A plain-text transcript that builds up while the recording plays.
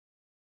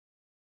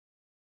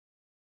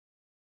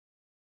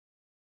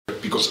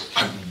Because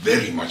I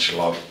very much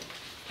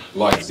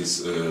like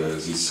this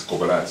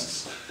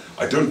cooperations.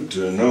 I don't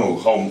know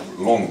how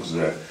long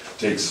it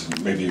takes.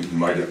 Maybe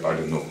I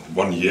don't know,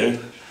 1 year.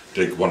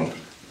 Take one.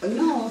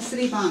 No,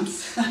 3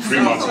 months. 3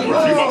 months. 3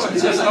 months.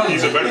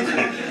 He's a very.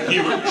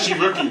 She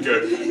working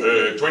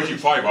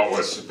 25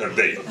 hours per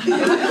day,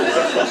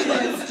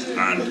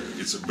 and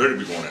it's a very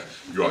big honor.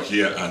 You are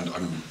here, and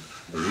I'm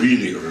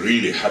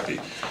really happy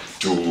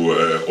to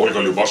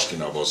Olga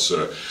Lyubashkina was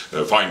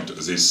find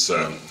this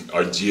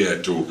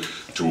idea to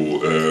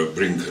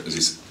bring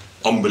this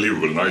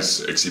unbelievable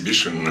nice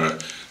exhibition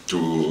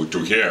to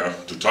here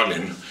to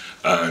Tallinn,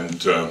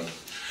 and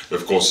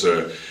of course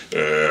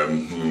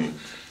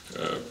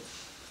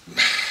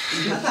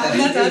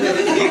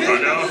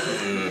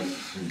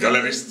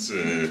gallerists,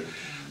 and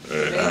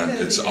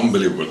it's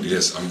unbelievable.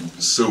 Yes, I'm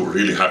so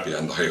really happy,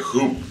 and I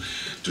hope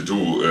to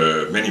do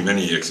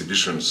many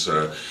exhibitions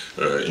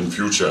in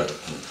future.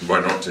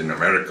 Why not in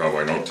America?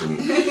 Why not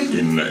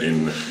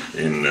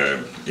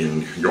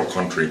in your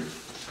country?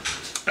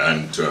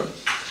 And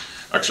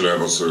actually, I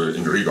was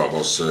in Riga.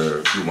 Was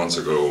a few months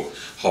ago,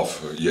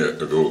 half a year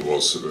ago. It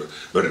was a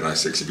very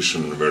nice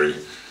exhibition, very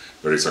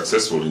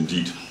successful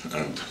indeed.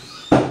 And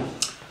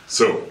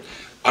so,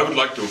 I would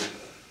like to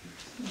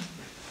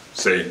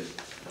say,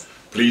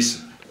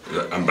 please,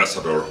 the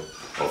ambassador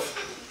of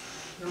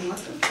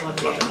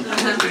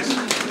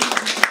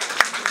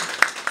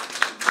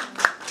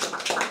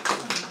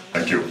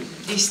Thank you.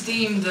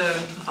 Esteemed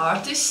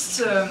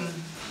artists,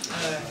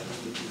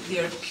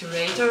 dear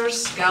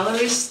curators,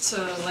 gallerists,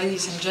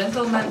 ladies and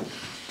gentlemen,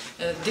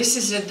 this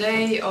is a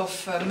day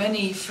of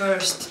many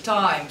first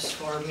times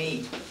for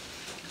me.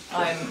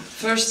 I'm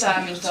first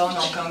time in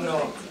Tauno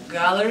Kangro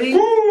gallery.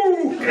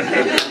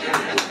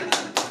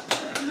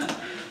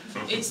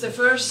 It's the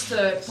first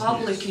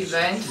public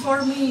event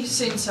for me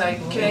since I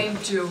came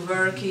to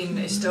work in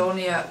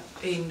Estonia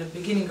in the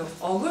beginning of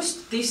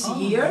August this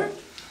year.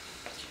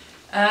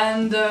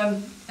 And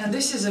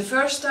this is the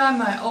first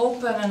time I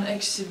open an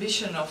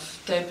exhibition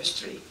of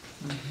Tapestry.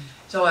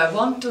 So I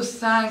want to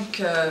thank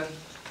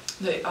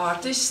the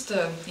artist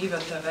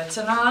Iveta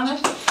Vecenane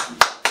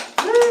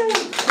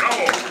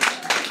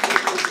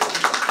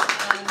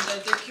and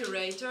the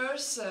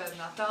curators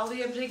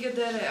Natalia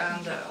Brigadere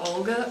and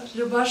Olga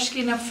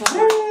Lyubashkina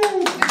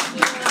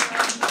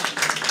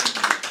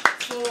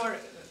for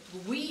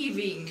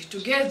weaving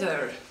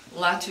together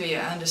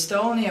Latvia and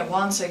Estonia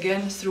once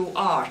again through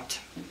art.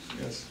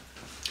 Yes.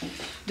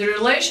 The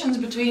relations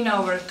between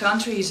our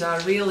countries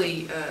are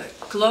really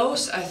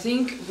close. I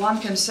think one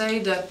can say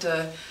that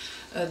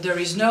there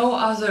is no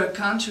other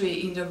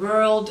country in the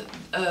world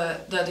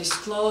that is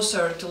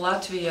closer to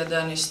Latvia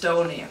than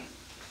Estonia.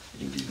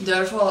 Indeed.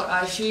 Therefore,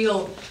 I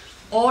feel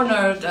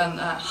honored and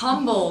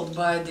humbled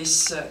by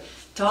this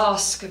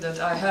task that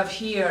I have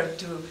here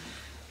to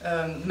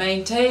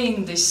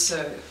maintain this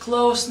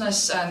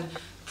closeness and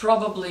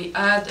probably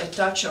add a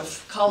touch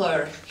of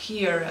color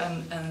here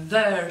and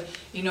there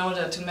in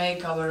order to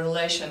make our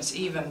relations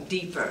even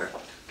deeper.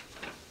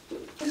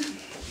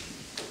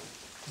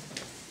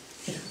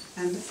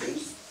 And the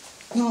face?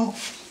 No.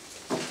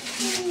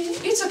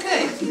 It's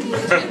okay.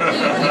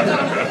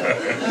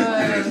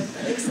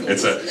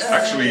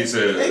 Actually it's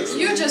a.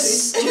 You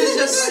just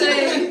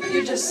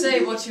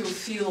say what you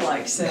feel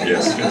like saying.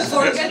 Yes.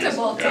 Forget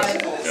about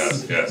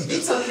titles. Yes.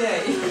 It's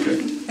okay.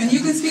 And you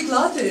can speak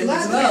Latvian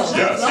as well.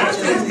 Yes.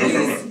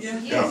 Latvian,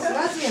 No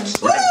problem.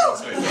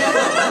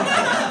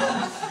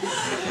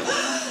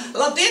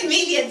 Labdien,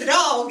 mīļie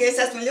draugi!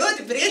 Es esmu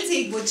ļoti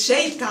priecīgi būt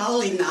šeit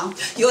Tallinnā,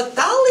 jo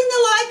Tallina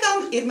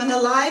laikam ir mana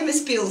laimes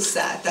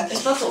pilsēta.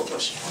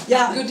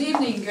 Good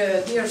evening,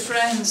 dear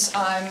friends.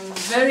 I'm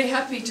very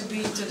happy to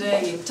be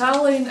today in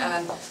Tallinn,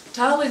 and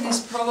Tallinn is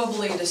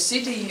probably the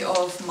city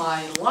of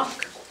my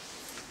luck.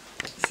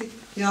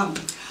 Jā.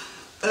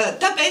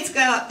 Tāpēc,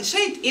 ka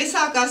šeit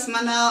iesākās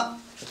mana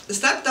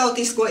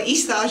starptautisko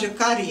izstāžu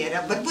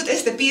karjera. Varbūt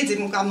es te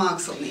piedzimu kā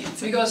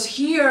māksliniece. Because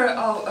here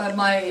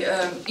my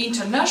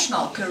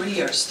international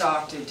career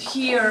started.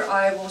 Here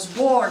I was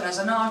born as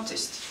an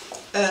artist.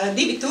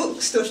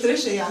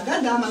 2003.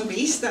 gadā man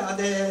bija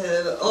izstāde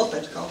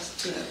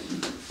Operhaus.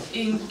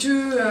 In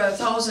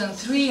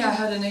 2003 I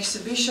had an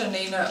exhibition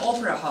in an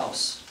opera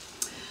house.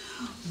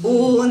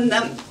 Un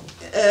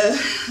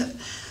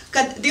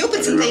kad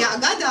 12.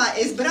 gadā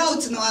es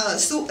braucu no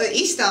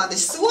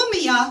izstādes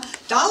Somijā,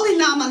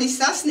 Tallinā mani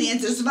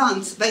sasniedza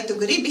zvans, vai tu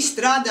gribi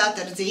strādāt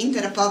ar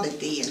dzintara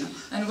pavadienu.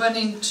 And when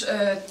in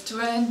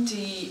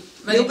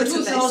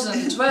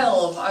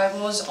 2012 I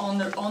was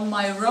on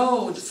my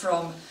road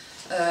from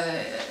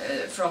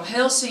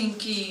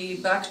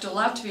Helsinki back to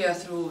Latvia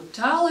through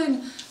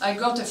Tallinn, I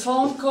got a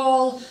phone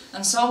call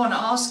and someone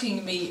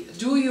asking me,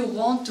 do you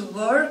want to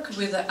work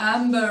with the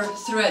amber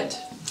thread?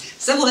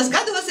 Savos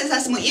gados es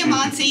esmu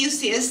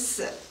iemācījusies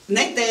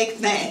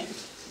neteikt nē.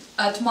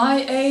 At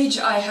my age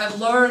I have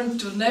learned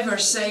to never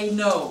say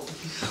no.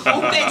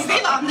 Un pēc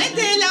 2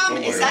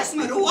 nedēļām es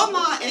esmu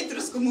Romā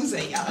Etrusku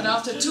muzejā. And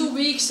after 2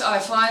 weeks I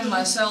find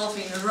myself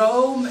in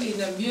Rome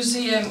in a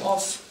museum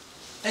of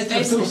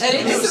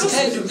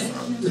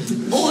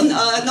Un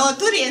no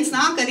turienes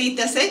nāk arī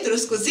tas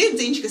etrusku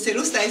zirdziņš, kas ir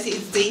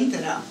uztaisīts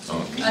dzintarā.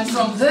 And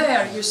from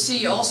there you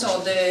see also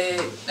the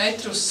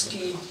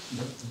Etruski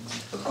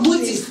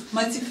motif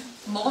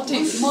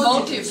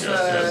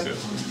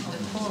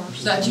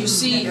that you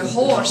see, a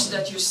horse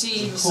that you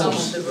see in some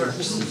of the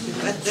works.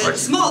 But the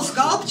small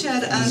sculpture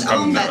and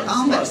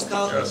amber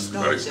sculpture.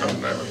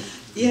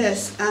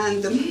 Yes,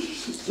 and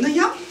nu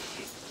jā.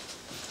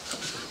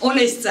 Un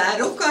es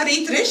ceru, ka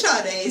arī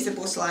trešā reize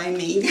būs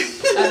laimīga.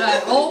 And I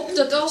hope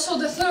that also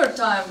the third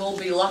time will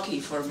be lucky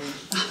for me.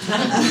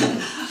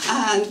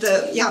 And,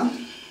 jā.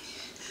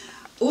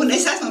 Un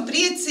es esmu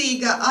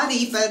priecīga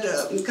arī par,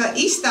 ka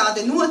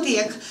izstāde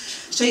notiek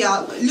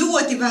šajā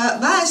ļoti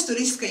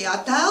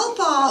vēsturiskajā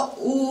telpā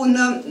un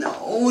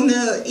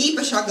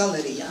īpašā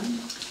galerijā.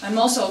 I'm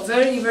also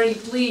very, very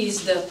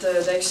pleased that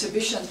the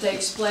exhibition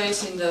takes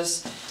place in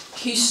this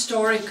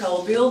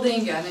historical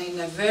building and in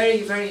a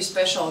very, very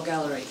special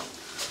gallery.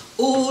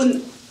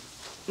 Un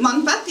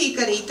man patīk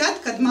arī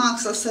tad, kad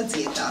māksla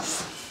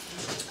sadziedās.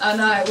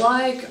 And I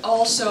like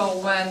also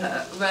when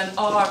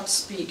art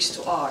speaks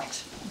to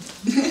art.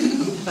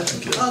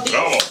 Bravo,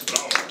 bravo.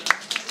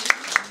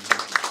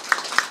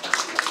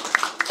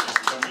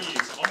 For me,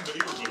 it's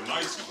unbelievable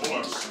nice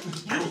colors.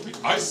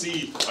 I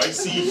see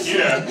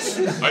here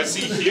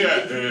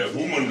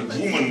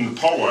woman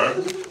power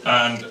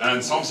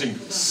and something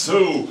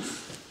so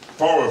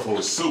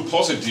powerful, so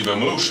positive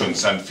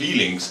emotions and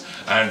feelings,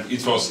 and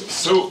it was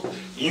so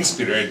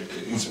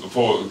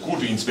for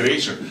good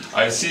inspiration.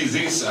 I see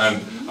this and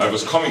I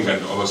was coming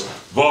and I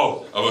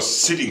was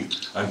sitting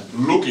and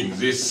looking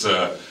this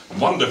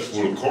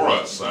wonderful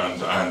chorus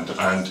and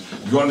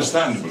you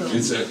understand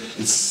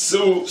it's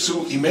so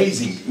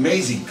amazing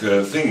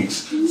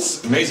things,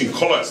 amazing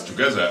colors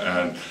together,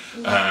 and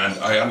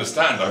I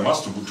understand I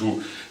must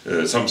do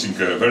something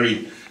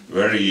very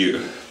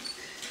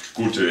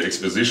good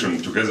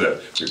exposition together,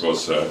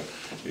 because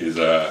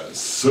it's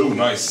so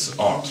nice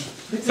art.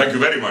 Thank you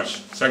very much.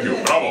 Thank you.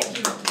 Bravo.